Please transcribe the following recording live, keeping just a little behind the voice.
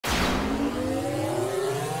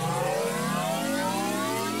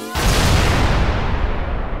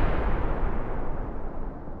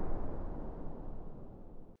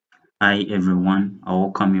Hi everyone, I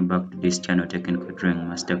welcome you back to this channel Technical Drawing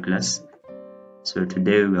Masterclass. So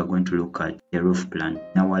today we are going to look at the roof plan.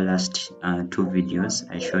 In our last two videos,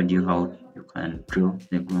 I showed you how you can draw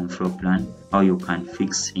the ground floor plan, how you can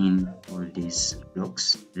fix in all these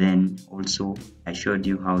blocks. Then also I showed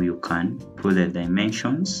you how you can put the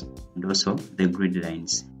dimensions and also the grid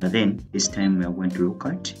lines. But then this time we are going to look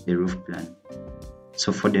at the roof plan.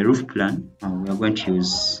 So for the roof plan, we are going to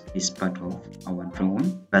use this part of our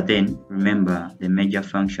drawing. But then remember, the major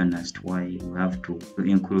function as to why we have to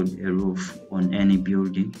include a roof on any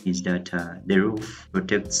building is that the roof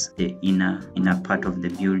protects the inner part of the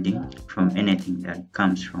building from anything that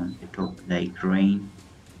comes from the top, like rain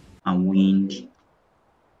and wind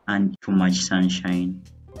and too much sunshine.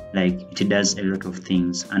 Like, it does a lot of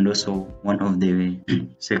things. And also one of the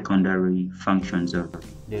secondary functions of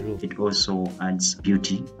the roof, it also adds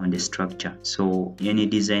beauty on the structure. So any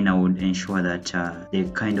designer would ensure that the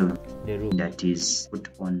kind of the roof that is put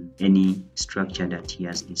on any structure that he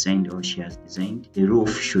has designed or she has designed, the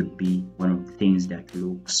roof should be one of the things that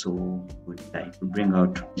look so good, like to bring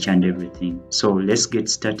out each and everything. So let's get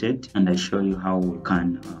started and I show you how we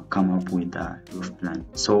can come up with a roof plan.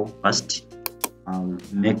 So first, I'll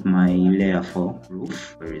make my layer for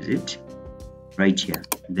roof. Where is it? Right here.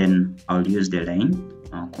 Then I'll use the line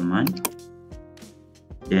command.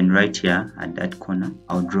 Then right here at that corner,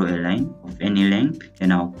 I'll draw a line of any length.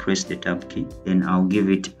 Then I'll press the tab key. Then I'll give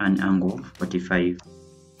it an angle of 45.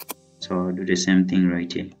 So I'll do the same thing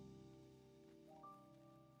right here.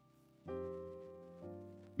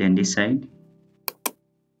 Then this side,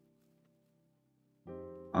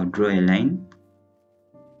 I'll draw a line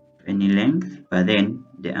of any length, but then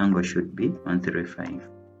the angle should be 135.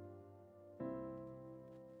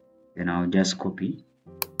 Then I'll just copy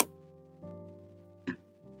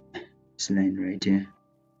this line right here.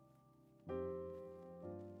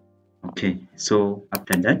 Okay, so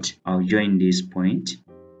after that, I'll join this point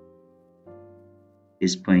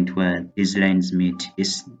where these lines meet,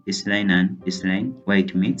 this line and this line, where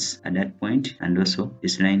it meets at that point, and also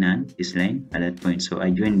this line and this line at that point. So I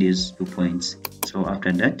join these 2 points. So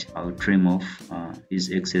after that, I'll trim off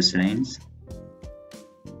these excess lines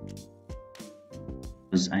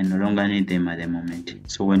because I no longer need them at the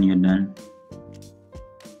moment. So when you're done,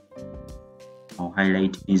 I'll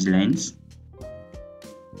highlight these lines.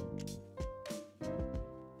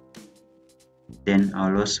 Then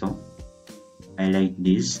I'll also highlight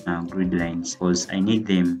these grid lines because I need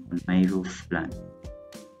them on my roof plan.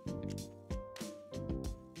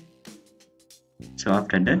 So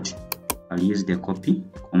after that, I'll use the copy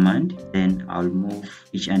command. Then I'll move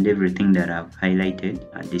each and everything that I've highlighted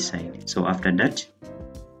at this side. So after that,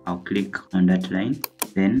 I'll click on that line.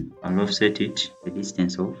 Then I'll offset it a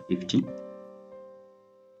distance of 50.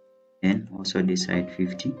 Then also this side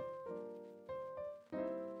 50.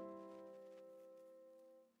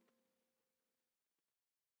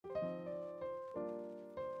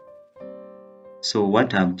 So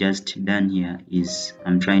what I've just done here is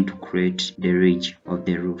I'm trying to create the ridge of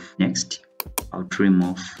the roof. Next, I'll trim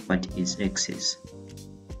off what is excess.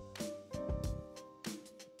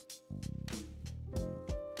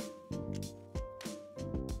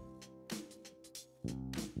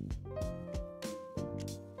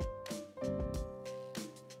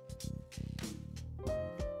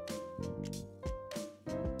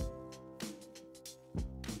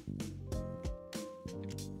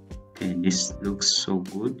 Okay, this looks so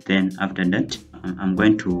good. Then after that, I'm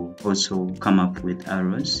going to also come up with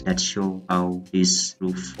arrows that show how this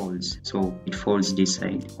roof folds. So it folds this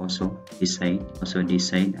side, also this side, also this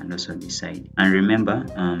side, and also this side. And remember,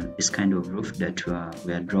 this kind of roof that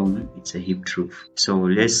we are drawing, it's a hipped roof. So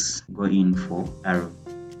let's go in for arrow.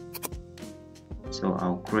 So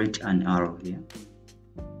I'll create an arrow here.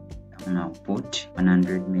 I'll put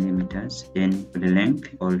 100 millimeters. Then for the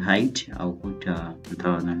length or height, I'll put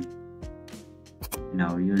 1000.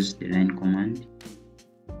 Now use the line command.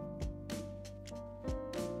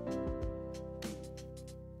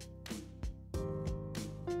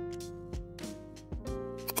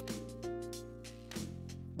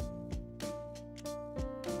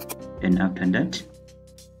 And after that,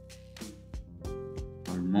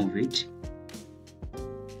 I'll move it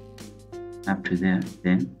up to there.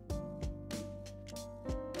 Then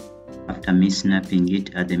after me snapping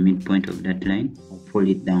it at the midpoint of that line, I'll pull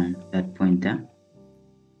it down that point there.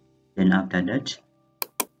 Then after that,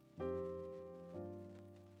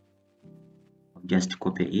 I'll just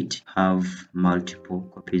copy it, have multiple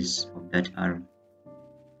copies of that arrow.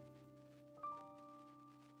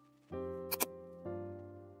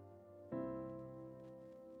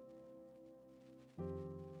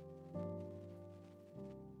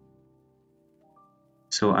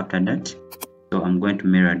 So after that, so I'm going to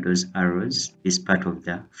mirror those arrows, this part of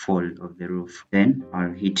the fold of the roof. Then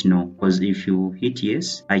I'll hit no, because if you hit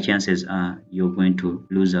yes, high chances are you're going to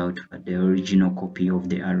lose out the original copy of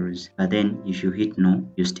the arrows. But then if you hit no,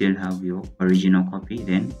 you still have your original copy,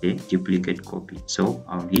 then the duplicate copy. So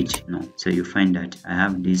I'll hit no. So you find that I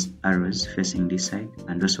have these arrows facing this side,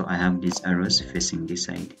 and also I have these arrows facing this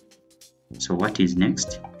side. So what is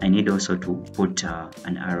next? I need also to put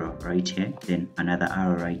an arrow right here, then another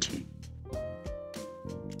arrow right here.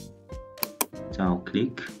 So I'll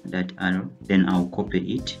click that arrow, then I'll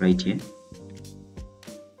copy it right here.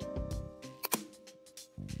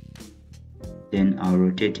 Then I'll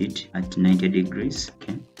rotate it at 90 degrees.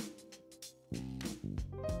 Okay.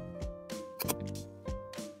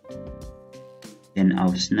 Then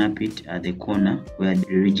I'll snap it at the corner where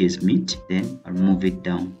the ridges meet. Then I'll move it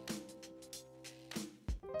down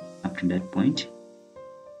up to that point.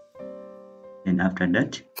 Then after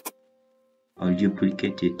that, I'll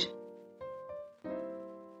duplicate it.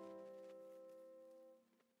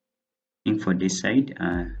 I think for this side,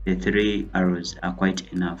 the 3 arrows are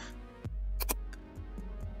quite enough.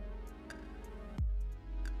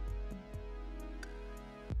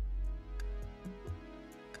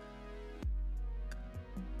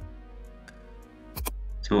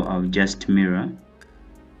 So I'll just mirror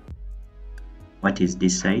what is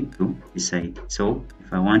this side to this side. So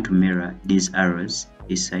if I want to mirror these arrows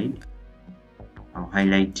this side, I'll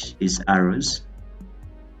highlight these arrows.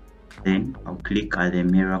 Then I'll click at the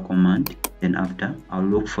mirror command. Then after, I'll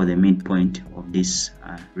look for the midpoint of this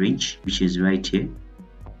ridge, which is right here.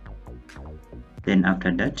 Then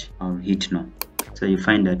after that, I'll hit no. So you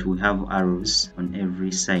find that we have arrows on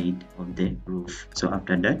every side of the roof. So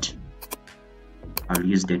after that, I'll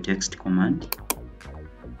use the text command.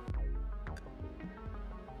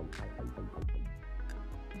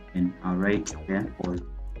 And I'll write there all.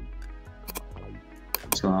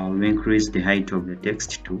 So I'll increase the height of the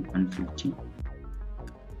text to 150.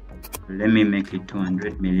 Let me make it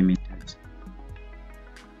 200 millimeters.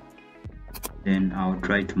 Then I'll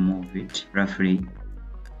try to move it roughly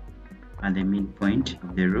at the midpoint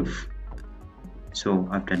of the roof. So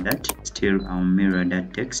after that, still I'll mirror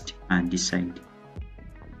that text and this side.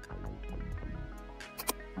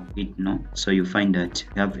 I'll hit no. So you find that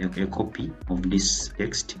you have a copy of this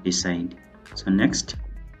text this side. So next,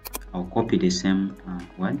 I'll copy the same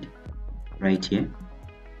word right here.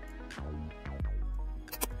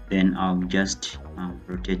 Then I'll just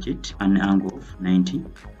rotate it an angle of 90.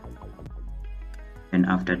 And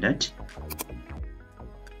after that,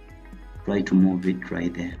 try to move it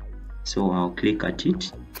right there. So I'll click at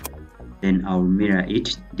it, then I'll mirror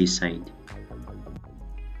it this side.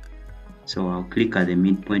 So I'll click at the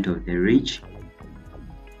midpoint of the ridge,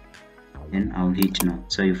 then I'll hit no.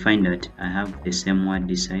 So you find that I have the same word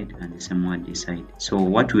this side and the same word this side. So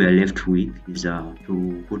what we are left with is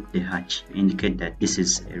to put the hatch to indicate that this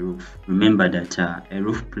is a roof. Remember that a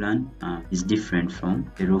roof plan is different from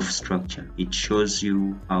a roof structure. It shows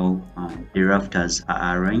you how the rafters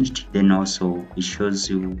are arranged, then also it shows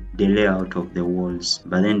you the layout of the walls,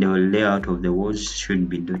 but then the layout of the walls should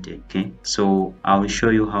be dotted. Okay, so I'll show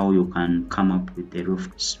you how you can come up with the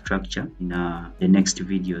roof structure in the next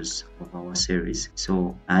videos of our series.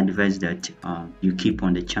 So I advise that you keep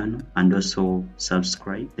on the channel and also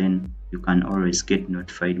subscribe, then you can always get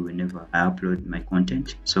notified whenever I upload my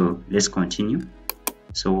content. So let's continue.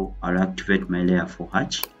 So I'll activate my layer for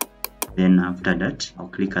hatch. Then after that, I'll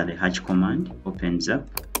click at the hatch command, opens up.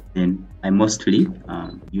 Then I mostly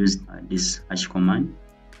use this hatch command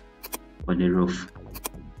for the roof.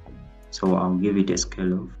 So I'll give it a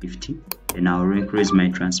scale of 50. Then I'll increase my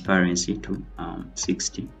transparency to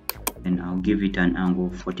 60. Then I'll give it an angle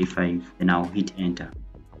of 45. Then I'll hit enter.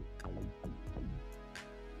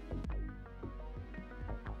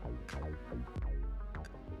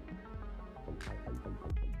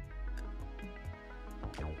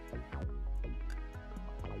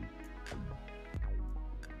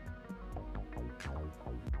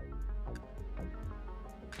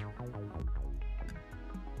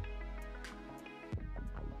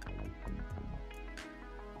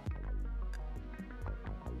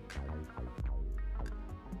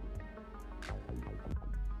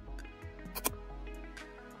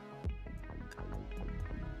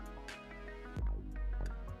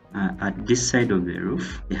 At this side of the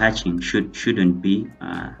roof, the hatching shouldn't be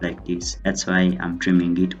like this. That's why I'm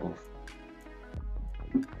trimming it off.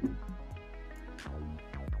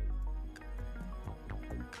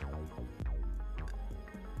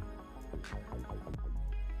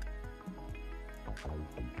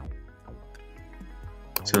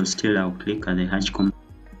 So still I'll click at the hatch command.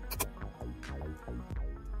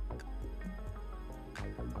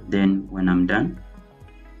 Then when I'm done,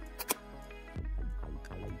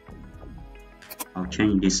 I'll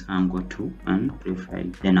change this angle to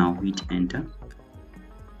 135. Then I'll hit enter.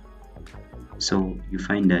 So you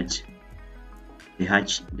find that the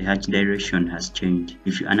hatch direction has changed.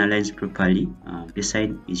 If you analyze properly, this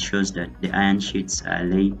side it shows that the iron sheets are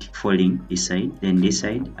laid falling this side. Then this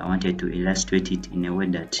side I wanted to illustrate it in a way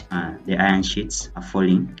that the iron sheets are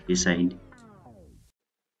falling this side.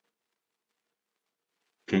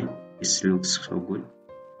 Okay, this looks so good.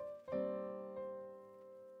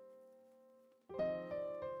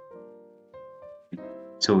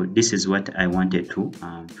 So this is what I wanted to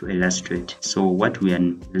illustrate. So what we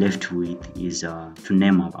are left with is to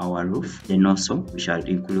name our roof. Then also we shall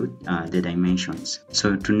include the dimensions.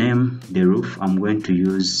 So to name the roof, I'm going to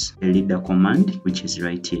use the leader command, which is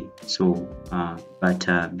right here. So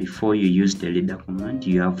but before you use the leader command,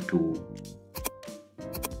 you have to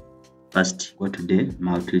first go to the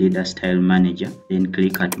multi-leader style manager, then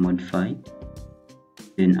click at modify,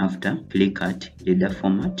 then after click at leader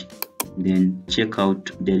format, then check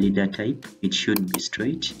out the leader type. It should be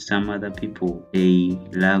straight. Some other people, they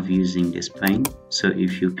love using the spine, so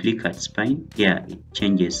if you click at spine here, it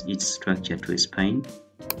changes its structure to a spine,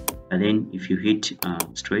 and then if you hit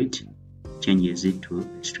straight, changes it to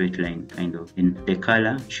a straight line kind of. And the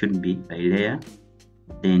color should be by layer.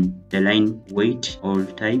 Then the line weight or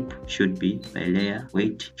type should be by layer,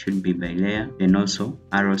 weight should be by layer. Then also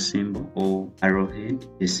arrow symbol or arrowhead,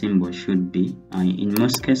 the symbol should be in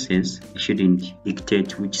most cases it shouldn't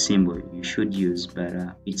dictate which symbol you should use, but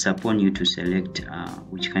it's upon you to select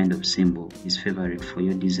which kind of symbol is favorite for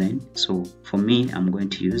your design. So for me, I'm going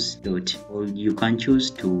to use dot, or you can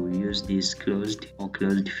choose to use this closed or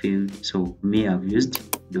closed field. So for me, I've used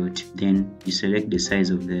dot. Then you select the size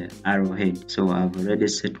of the arrowhead. So I've already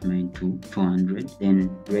set mine to 400.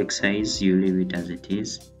 Then rect size, you leave it as it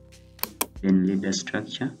is. Then leader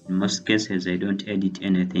structure, in most cases I don't edit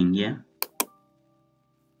anything here.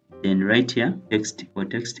 Then right here, text or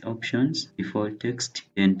text options, default text,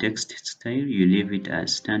 then text style, you leave it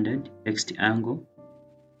as standard. Text angle,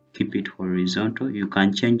 keep it horizontal. You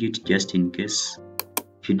can change it just in case.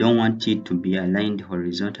 If you don't want it to be aligned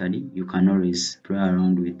horizontally, you can always play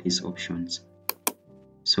around with these options.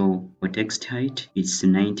 So for text height, it's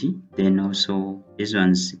 90. Then also these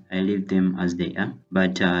ones, I leave them as they are.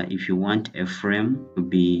 But if you want a frame to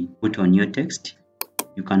be put on your text,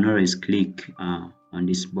 you can always click on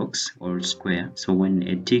this box or square. So when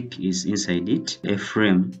a tick is inside it, a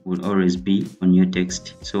frame will always be on your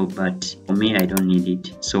text. So but for me, I don't need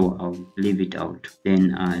it, so I'll leave it out.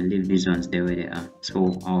 Then I'll leave these ones the way they are.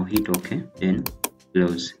 So I'll hit OK, then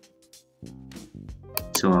close.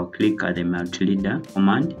 So I'll click at the multi-leader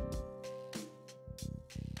command,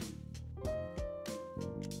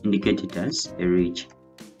 indicate it as a ridge.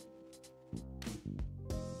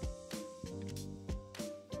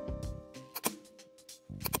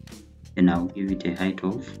 Then I'll give it a height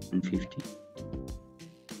of 150.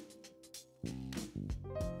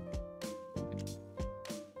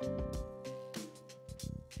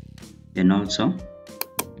 Then also,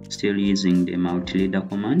 still using the multi-leader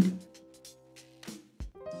command,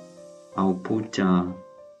 I'll put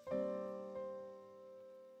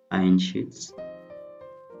iron sheets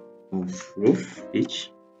of roof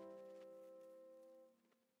each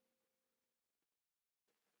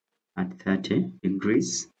at 30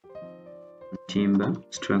 degrees. Timber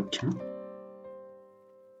structure,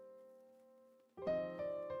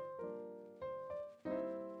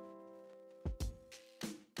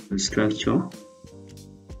 structure,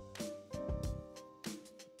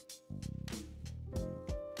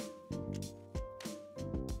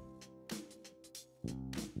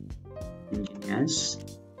 engineers,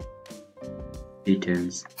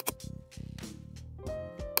 details.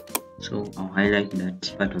 So I'll highlight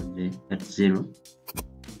that part of that 0.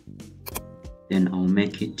 Then I'll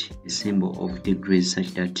make it a symbol of degrees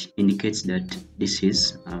such that indicates that this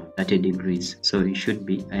is 30 degrees. So it should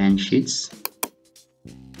be iron sheets,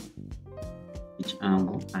 each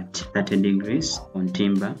angle at 30 degrees on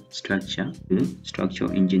timber structure,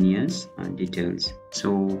 structural engineers and details.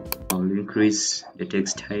 So I'll increase the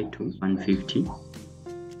text height to 150.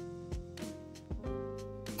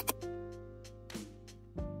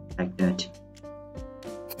 Like that.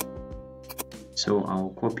 So I'll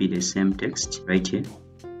copy the same text right here,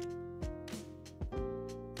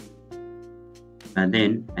 and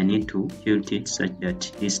then I need to tilt it such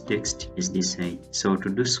that this text is this side. So to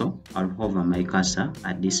do so, I'll hover my cursor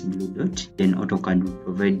at this blue dot. Then AutoCAD will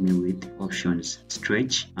provide me with options: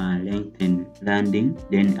 stretch, lengthen, landing,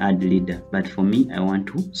 then add leader. But for me, I want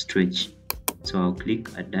to stretch, so I'll click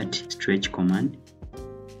at that stretch command.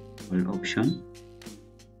 all option,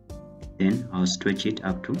 then I'll stretch it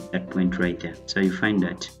up to that point right there. So you find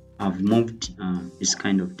that I've moved this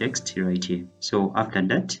kind of text right here. So after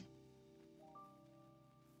that,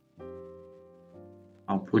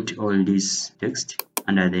 I'll put all this text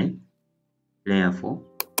under the layer for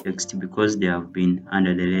text because they have been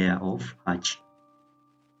under the layer of hatch.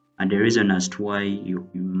 And the reason as to why you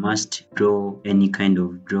must draw any kind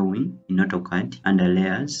of drawing in AutoCAD under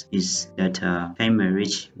layers is that time may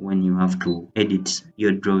reach when you have to edit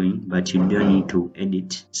your drawing, but you don't need to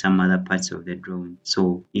edit some other parts of the drawing.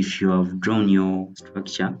 So if you have drawn your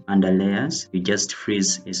structure under layers, you just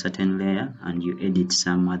freeze a certain layer and you edit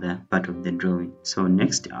some other part of the drawing. So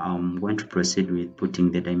next, I'm going to proceed with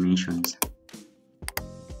putting the dimensions.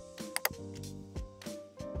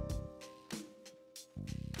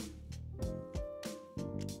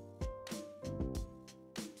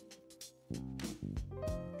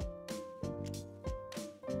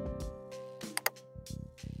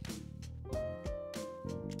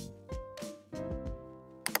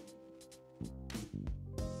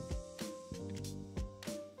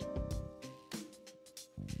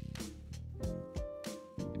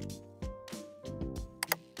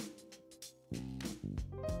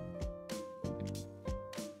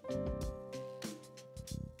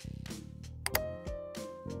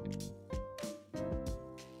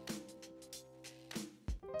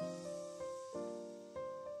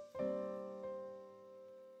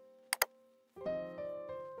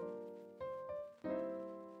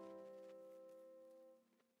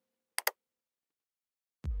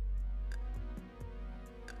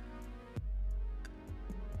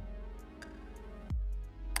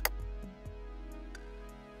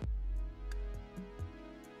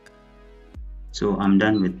 So I'm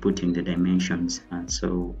done with putting the dimensions,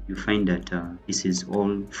 so you find that this is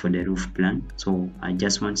all for the roof plan. So I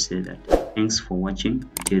just want to say that thanks for watching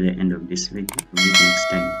until the end of this video. We'll meet next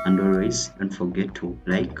time, and always don't forget to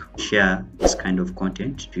like, share this kind of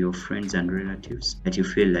content to your friends and relatives that you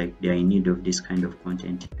feel like they are in need of this kind of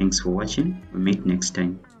content. Thanks for watching. We'll meet next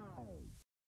time.